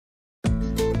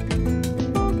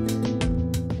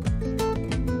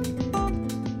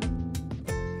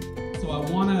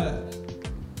want to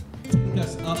take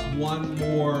us up one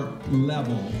more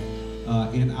level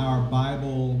in our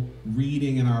Bible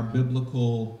reading and our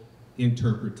biblical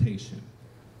interpretation.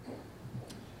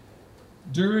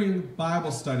 During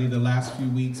Bible study the last few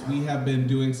weeks, we have been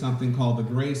doing something called the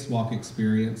Grace Walk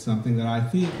Experience, something that I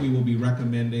think we will be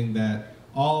recommending that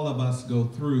all of us go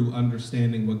through,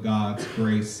 understanding what God's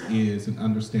grace is and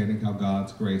understanding how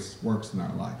God's grace works in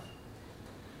our life.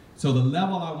 So the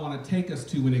level I want to take us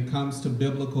to when it comes to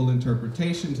biblical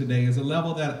interpretation today is a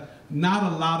level that not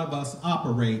a lot of us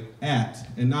operate at,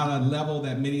 and not a level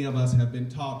that many of us have been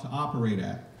taught to operate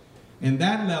at. And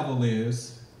that level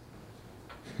is,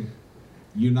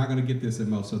 you're not going to get this in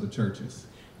most other churches.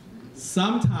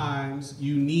 Sometimes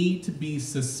you need to be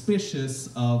suspicious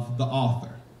of the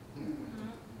author.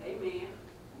 Amen.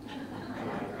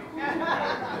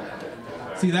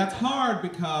 See, that's hard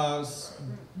because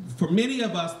for many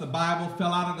of us, the Bible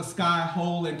fell out of the sky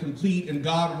whole and complete, and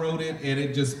God wrote it, and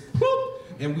it just poof,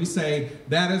 and we say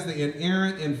that is the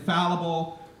inerrant,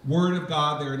 infallible Word of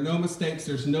God. There are no mistakes,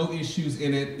 there's no issues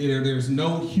in it, there's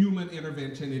no human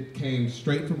intervention. It came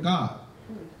straight from God.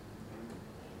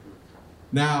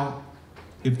 Now,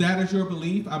 if that is your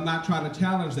belief, I'm not trying to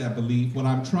challenge that belief. What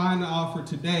I'm trying to offer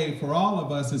today for all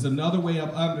of us is another way of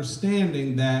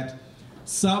understanding that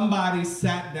somebody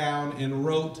sat down and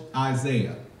wrote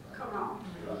Isaiah. Come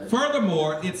on.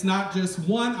 Furthermore, it's not just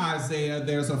one Isaiah.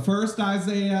 There's a first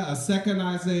Isaiah, a second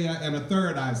Isaiah, and a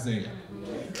third Isaiah.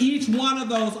 Each one of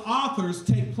those authors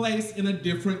take place in a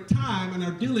different time and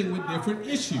are dealing with different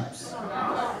issues.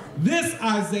 This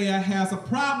Isaiah has a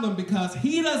problem because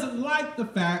he doesn't like the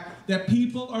fact that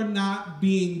people are not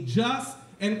being just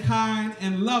and kind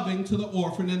and loving to the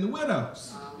orphan and the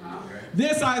widows.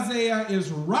 This Isaiah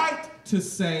is right to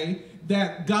say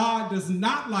that God does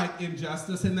not like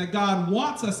injustice and that God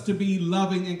wants us to be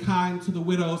loving and kind to the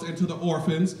widows and to the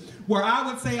orphans. Where I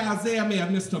would say Isaiah may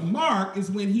have missed a mark is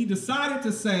when he decided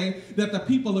to say that the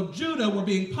people of Judah were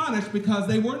being punished because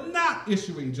they were not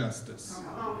issuing justice.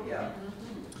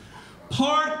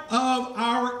 Part of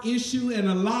our issue and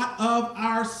a lot of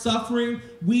our suffering,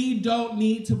 we don't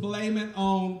need to blame it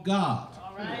on God.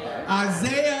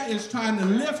 Isaiah is trying to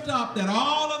lift up that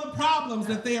all of the problems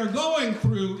that they are going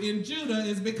through in Judah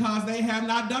is because they have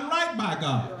not done right by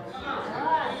God.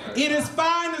 It is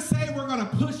fine to say we're going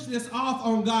to push this off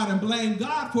on God and blame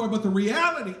God for it, but the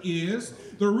reality is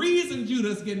the reason Judah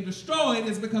is getting destroyed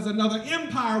is because another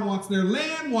empire wants their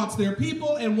land, wants their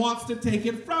people, and wants to take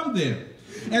it from them.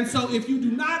 And so if you do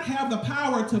not have the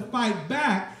power to fight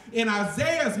back, in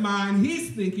Isaiah's mind,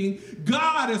 he's thinking,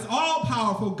 God is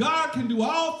all-powerful. God can do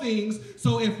all things.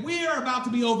 So if we are about to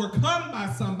be overcome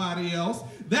by somebody else,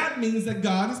 that means that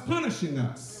God is punishing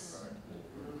us.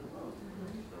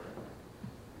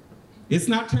 It's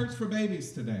not church for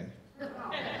babies today.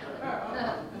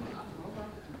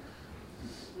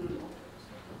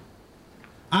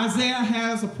 Isaiah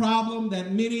has a problem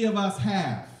that many of us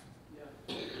have.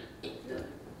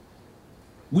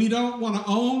 We don't want to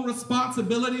own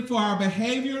responsibility for our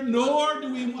behavior, nor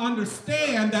do we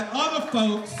understand that other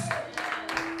folks,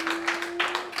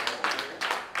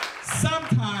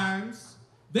 sometimes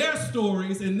their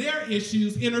stories and their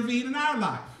issues intervene in our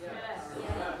life.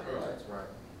 That's right.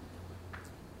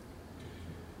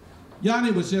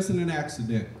 Yanni was just in an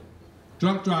accident.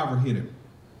 Drunk driver hit him.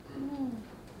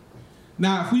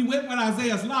 Now, if we went with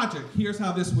Isaiah's logic, here's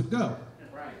how this would go.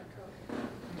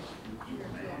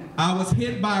 I was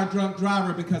hit by a drunk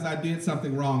driver because I did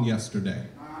something wrong yesterday.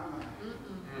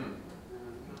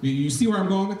 You see where I'm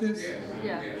going with this?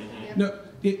 Yeah. No,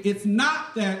 it's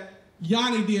not that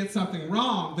Yanni did something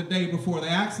wrong the day before the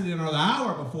accident or the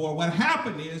hour before. What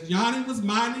happened is Yanni was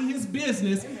minding his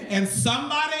business and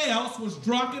somebody else was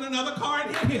drunk in another car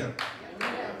and hit him.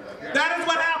 That is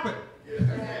what happened.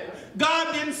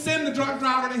 God didn't send the drunk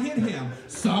driver to hit him.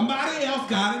 Somebody else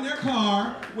got in their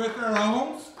car with their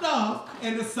own stuff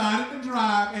and decided to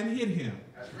drive and hit him.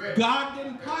 God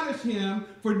didn't punish him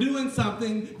for doing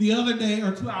something the other day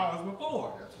or 2 hours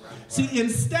before. See,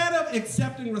 instead of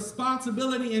accepting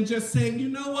responsibility and just saying, you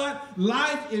know what,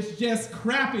 life is just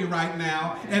crappy right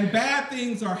now and bad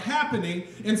things are happening,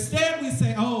 instead we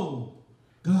say, oh,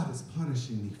 God is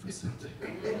punishing me for something.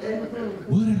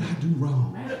 What did I do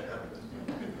wrong?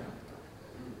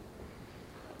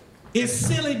 It's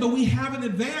silly, but we haven't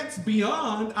advanced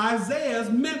beyond Isaiah's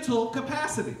mental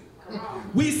capacity.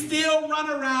 We still run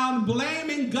around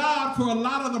blaming God for a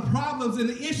lot of the problems and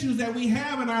the issues that we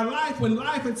have in our life when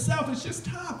life itself is just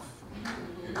tough.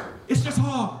 It's just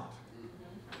hard.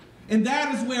 And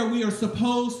that is where we are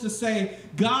supposed to say,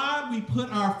 God, we put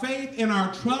our faith and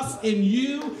our trust in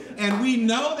you, and we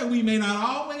know that we may not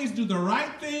always do the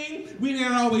right thing, we may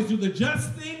not always do the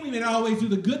just thing, we may not always do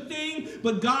the good thing,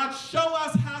 but God, show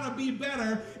us how to be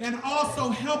better and also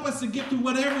help us to get through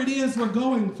whatever it is we're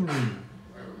going through.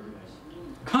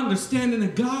 Understanding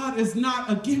that God is not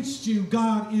against you,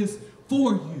 God is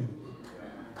for you.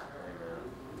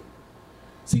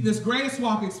 See, this grace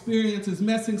walk experience is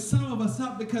messing some of us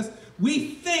up because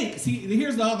we think, see,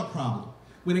 here's the other problem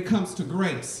when it comes to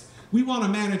grace. We want to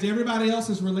manage everybody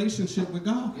else's relationship with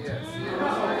God. Yes.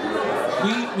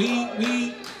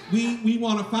 We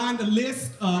want to find a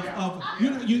list of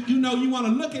you want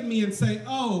to look at me and say,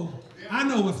 oh, I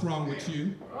know what's wrong with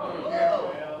you.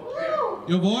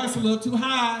 Your voice a little too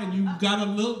high and you got a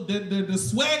little, the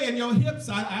sway in your hips.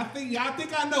 I think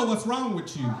I know what's wrong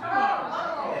with you.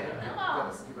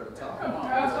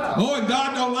 Oh, and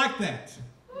God don't like that.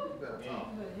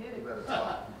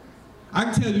 I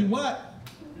can tell you what,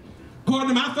 according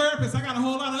to my therapist, I got a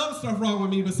whole lot of other stuff wrong with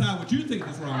me besides what you think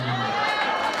is wrong with me.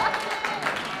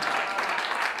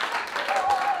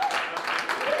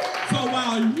 So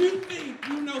while you think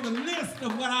you know the list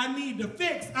of what I need to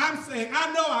fix, I'm saying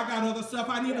I know I got other stuff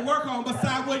I need to work on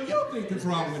besides what you think is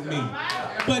wrong with me.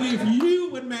 But if you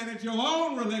would manage your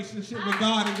own relationship with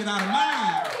God and get out of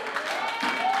mine,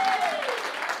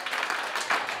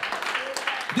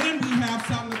 then we have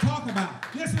something to talk about.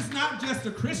 This is not just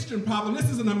a Christian problem. This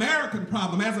is an American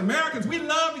problem. As Americans, we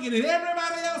love to get in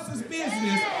everybody else's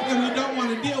business and we don't want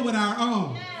to deal with our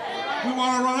own. We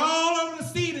want to run all over the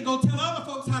sea to go tell other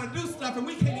folks how to do stuff, and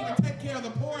we can't even take care of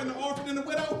the poor and the orphan and the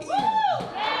widow here.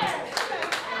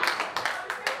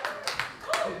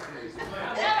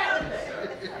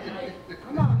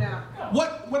 Come on now.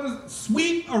 What is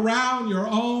sweep around your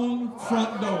own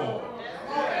front door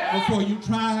before you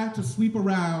try to sweep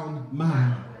around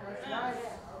mine?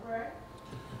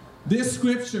 This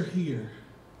scripture here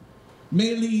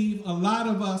may leave a lot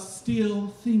of us still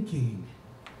thinking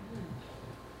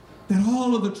that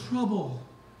all of the trouble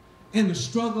and the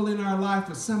struggle in our life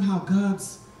is somehow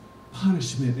God's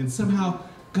punishment, and somehow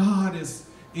God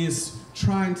is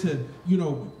trying to,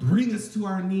 bring us to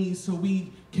our knees so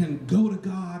we can go to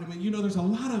God. I mean, there's a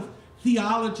lot of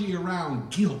theology around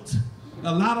guilt,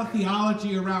 a lot of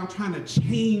theology around trying to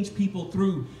change people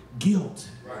through guilt.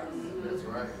 Right. That's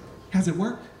right. Has it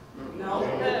worked? No.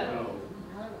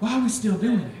 Why are we still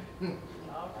doing it?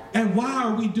 And why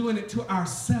are we doing it to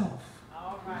ourselves?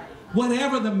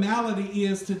 Whatever the malady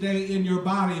is today in your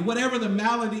body, whatever the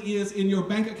malady is in your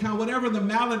bank account, whatever the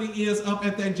malady is up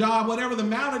at that job, whatever the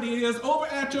malady is over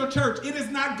at your church, it is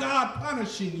not God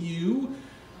punishing you,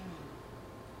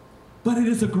 but it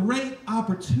is a great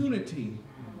opportunity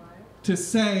to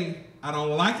say, I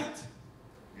don't like it,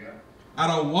 I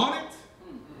don't want it,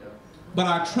 but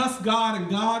I trust God, and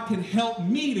God can help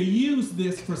me to use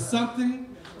this for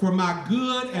something for my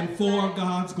good and for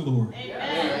God's glory.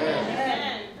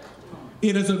 Amen.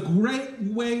 It is a great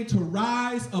way to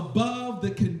rise above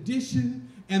the condition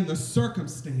and the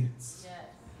circumstance. Yes.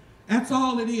 That's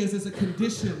all it is a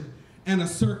condition and a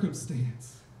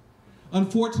circumstance.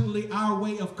 Unfortunately, our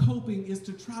way of coping is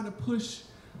to try to push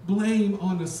blame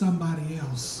onto somebody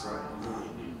else.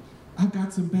 I've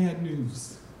got some bad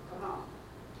news.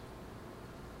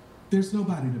 There's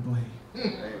nobody to blame.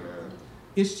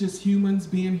 It's just humans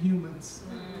being humans.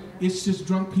 It's just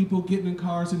drunk people getting in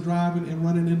cars and driving and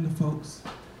running into folks.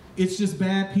 It's just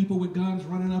bad people with guns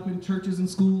running up in churches and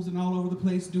schools and all over the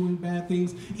place doing bad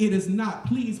things. It is not.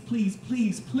 Please, please,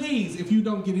 please, please, if you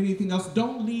don't get anything else,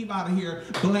 don't leave out of here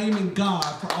blaming God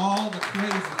for all the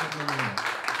crazy in the world.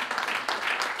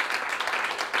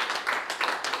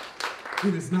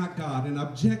 It is not God. An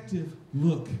objective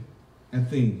look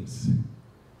at things.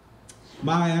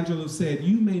 Maya Angelou said,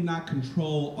 you may not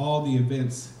control all the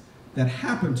events that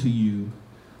happen to you,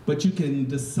 but you can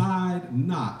decide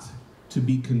not to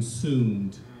be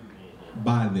consumed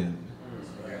by them.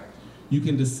 You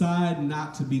can decide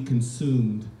not to be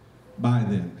consumed by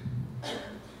them.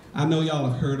 I know y'all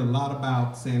have heard a lot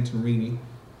about Santorini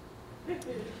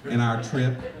and our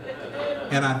trip,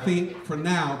 and I think for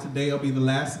now, today will be the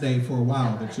last day for a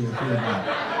while that you'll hear about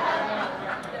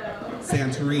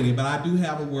Santorini, but I do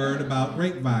have a word about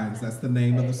Grapevines. That's the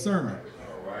name of the sermon.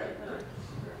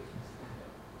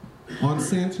 On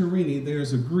Santorini,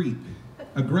 there's a grape,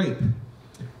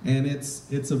 and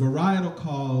it's a varietal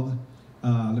called,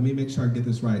 let me make sure I get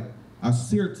this right,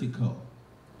 Assyrtiko.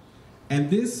 And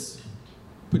this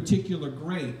particular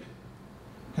grape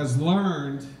has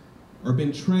learned, or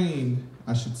been trained,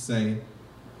 I should say,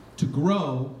 to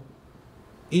grow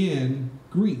in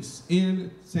Greece,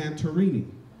 in Santorini.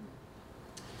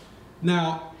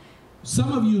 Now,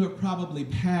 some of you have probably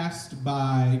passed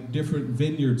by different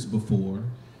vineyards before,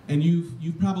 and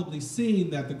you've probably seen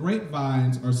that the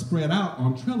grapevines are spread out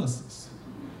on trellises.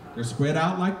 They're spread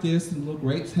out like this, and little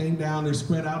grapes hang down, they're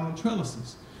spread out on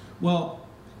trellises. Well,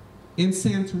 in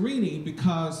Santorini,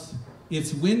 because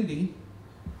it's windy,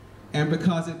 and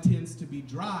because it tends to be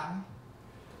dry,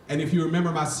 and if you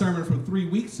remember my sermon from 3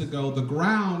 weeks ago, the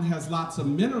ground has lots of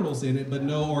minerals in it, but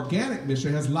no organic mixture,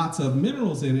 has lots of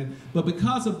minerals in it. But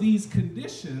because of these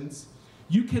conditions,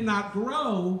 you cannot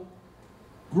grow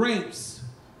grapes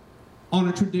on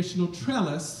a traditional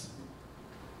trellis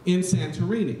in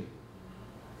Santorini.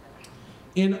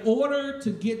 In order to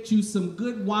get you some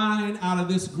good wine out of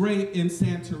this grape in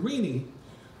Santorini,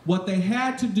 what they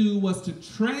had to do was to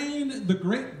train the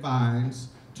grapevines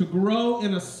to grow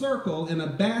in a circle in a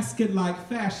basket-like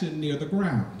fashion near the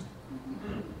ground.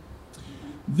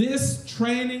 This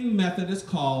training method is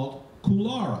called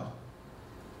coulara.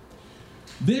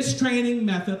 This training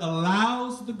method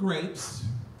allows the grapes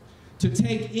to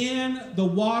take in the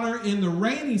water in the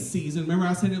rainy season. Remember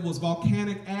I said it was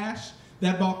volcanic ash?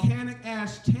 That volcanic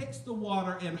ash takes the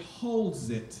water and holds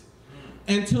it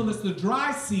until it's the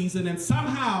dry season, and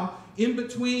somehow in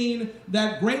between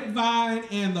that grapevine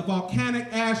and the volcanic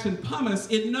ash and pumice,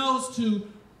 it knows to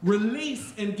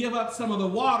release and give up some of the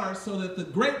water so that the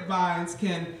grapevines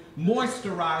can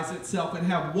moisturize itself and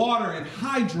have water and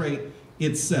hydrate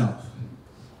itself.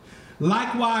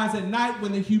 Likewise, at night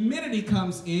when the humidity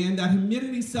comes in, that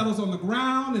humidity settles on the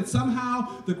ground, and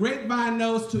somehow the grapevine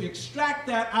knows to extract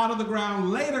that out of the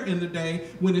ground later in the day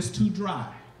when it's too dry.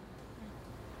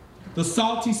 The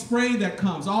salty spray that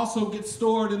comes also gets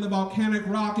stored in the volcanic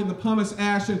rock and the pumice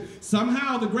ash, and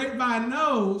somehow the grapevine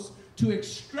knows to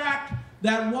extract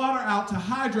that water out to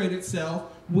hydrate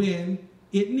itself when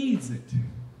it needs it.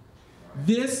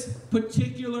 This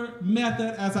particular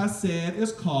method, as I said,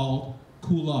 is called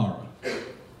coulara.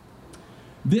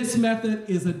 This method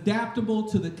is adaptable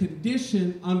to the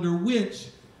condition under which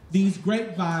these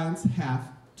grapevines have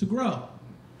to grow.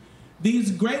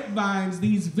 These grapevines,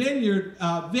 these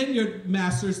vineyard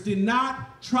masters did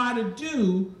not try to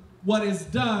do what is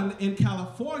done in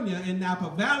California in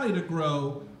Napa Valley to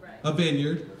grow a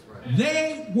vineyard.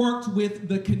 They worked with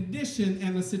the condition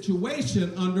and the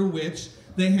situation under which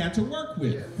they had to work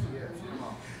with.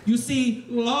 You see,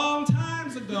 long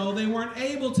times ago, they weren't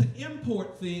able to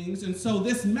import things, and so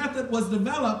this method was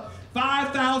developed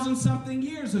 5,000 something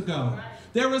years ago.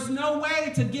 There was no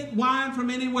way to get wine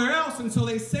from anywhere else, and so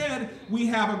they said, we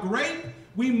have a grape,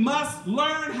 we must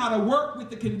learn how to work with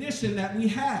the condition that we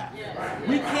have.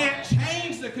 We can't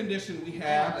change the condition we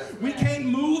have. We can't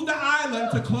move the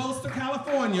island to close to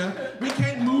California. We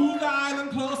can't move the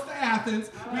island close to Athens.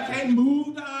 We can't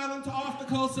move the island to off the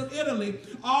coast of Italy.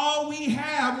 All we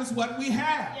have is what we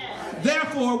have.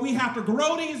 Therefore, we have to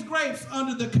grow these grapes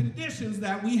under the conditions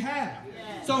that we have.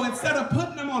 So instead of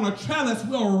putting them on a trellis,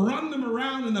 we'll run them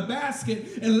around in a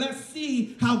basket and let's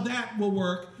see how that will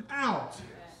work out.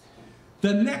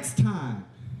 The next time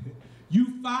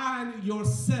you find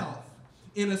yourself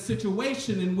in a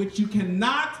situation in which you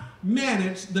cannot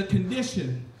manage the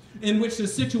condition, in which the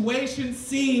situation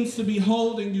seems to be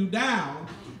holding you down,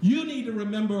 you need to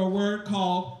remember a word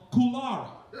called coulara.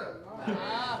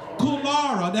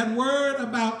 Coulara, that word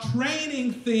about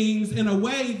training things in a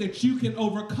way that you can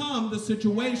overcome the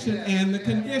situation and the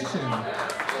condition.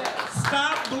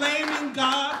 Stop blaming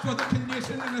God for the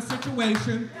condition and the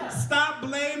situation. Stop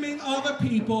blaming other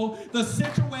people. The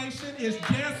situation is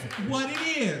just what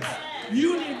it is.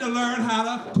 You need to learn how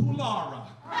to coulara.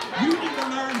 You need to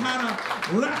learn how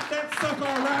to wrap that sucker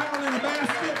around in a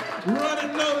basket, run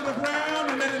it low to the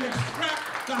ground, and let it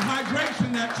extract the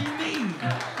hydration that you need.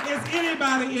 Is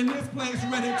anybody in this place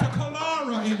ready to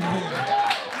coulara in here?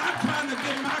 I'm trying to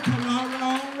get my coulara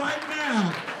on right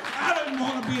now. I didn't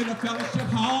want to be in a fellowship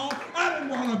hall. I didn't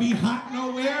want to be hot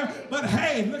nowhere. But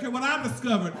hey, look at what I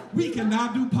discovered. We can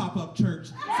now do pop-up church.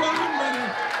 So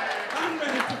I'm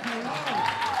ready to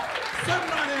coulara.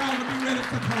 Somebody ought to be ready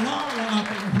to coulara up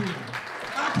in here.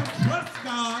 I can trust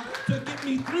God to get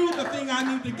me through the thing I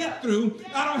need to get through.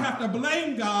 I don't have to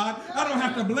blame God. I don't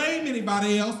have to blame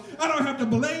anybody else. I don't have to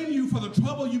blame you for the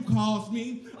trouble you caused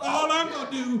me. All I'm going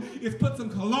to do is put some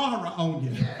coulara on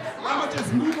you. I'm going to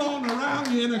just move on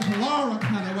around you in a coulara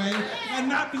kind of way and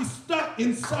not be stuck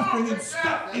in suffering and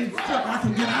stuck in stuff. I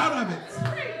can get out of it.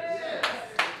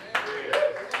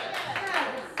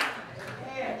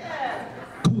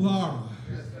 Coulara.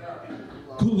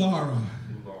 Coulara.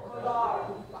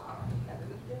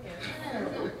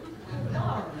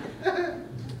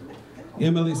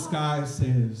 Emily Sky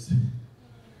says,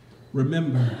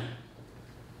 remember,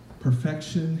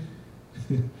 perfection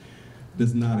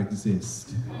does not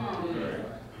exist.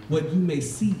 What you may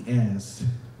see as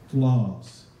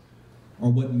flaws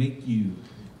or what make you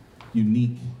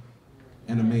unique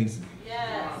and amazing.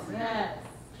 Yes, yes.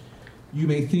 You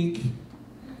may think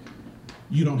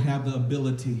you don't have the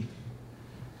ability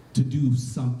to do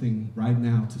something right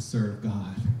now to serve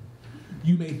God.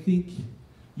 You may think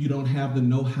you don't have the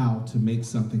know-how to make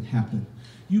something happen.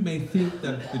 You may think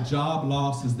that the job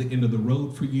loss is the end of the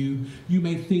road for you. You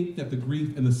may think that the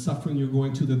grief and the suffering you're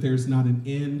going to, that there's not an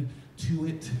end to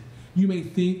it. You may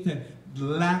think that the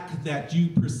lack that you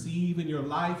perceive in your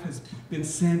life has been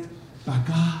sent by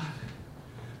God.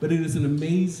 But it is an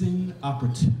amazing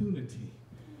opportunity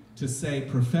to say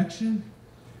perfection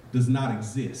does not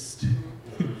exist.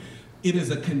 It is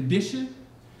a condition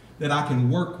that I can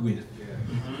work with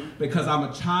because I'm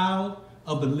a child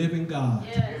of the living God.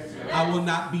 Yes. I will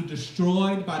not be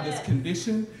destroyed by this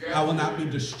condition. I will not be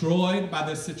destroyed by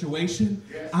this situation.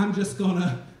 I'm just going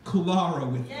to kulara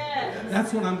with it.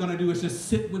 That's what I'm going to do, is just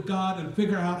sit with God and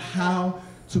figure out how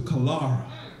to kulara.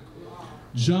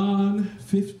 John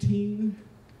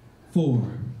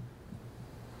 15:4.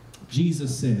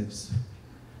 Jesus says,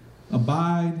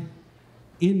 "Abide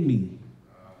in me,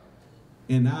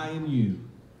 and I in you.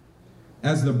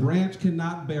 As the branch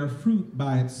cannot bear fruit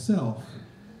by itself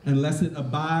unless it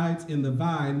abides in the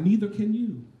vine, neither can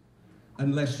you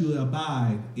unless you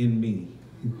abide in me.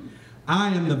 I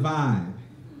am the vine,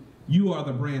 you are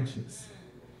the branches.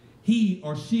 He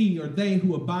or she or they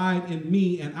who abide in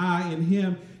me and I in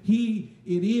him, he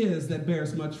it is that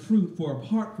bears much fruit, for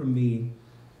apart from me,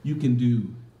 you can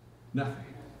do nothing."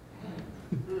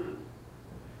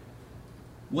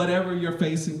 Whatever you're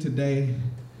facing today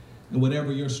and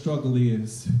whatever your struggle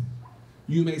is,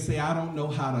 you may say, "I don't know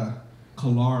how to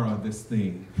kulara this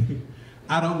thing.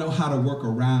 I don't know how to work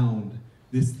around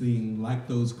this thing like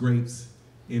those grapes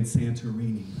in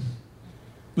Santorini."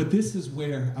 But this is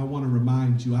where I want to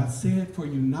remind you, I said for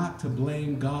you not to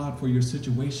blame God for your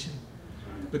situation,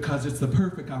 because it's the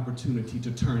perfect opportunity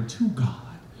to turn to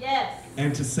God. Yes.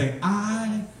 And to say,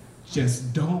 "I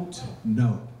just don't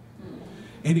know."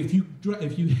 And if you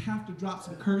have to drop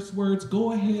some curse words,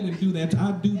 go ahead and do that.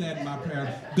 I do that in my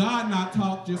prayer. God not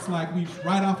talk just like we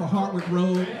right off of Hartwick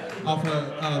Road, off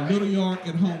of Little York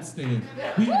and Homestead.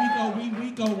 We go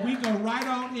right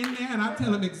on in there, and I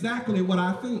tell him exactly what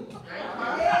I think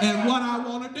and what I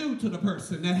want to do to the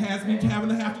person that has me having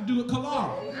to have to do a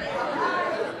kulara.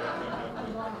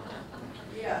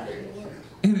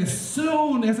 And as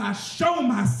soon as I show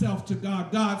myself to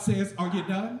God, God says, "Are you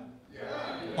done?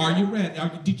 Are you ready?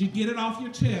 Did you get it off your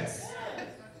chest?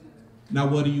 Now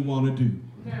what do you want to do?"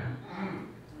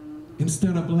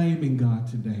 Instead of blaming God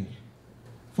today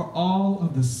for all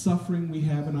of the suffering we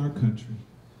have in our country,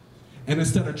 and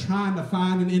instead of trying to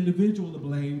find an individual to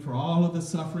blame for all of the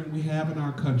suffering we have in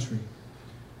our country,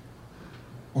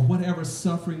 or whatever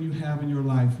suffering you have in your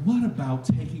life, what about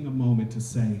taking a moment to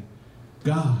say,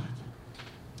 "God,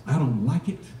 I don't like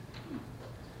it,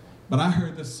 but I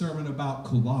heard this sermon about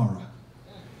kulara,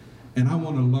 and I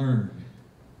want to learn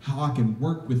how I can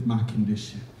work with my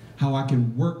condition, how I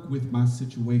can work with my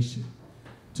situation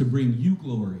to bring you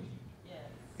glory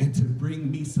and to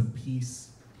bring me some peace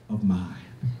of mind."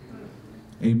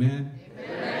 Amen?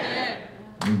 Amen.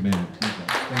 Amen.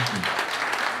 Thank you.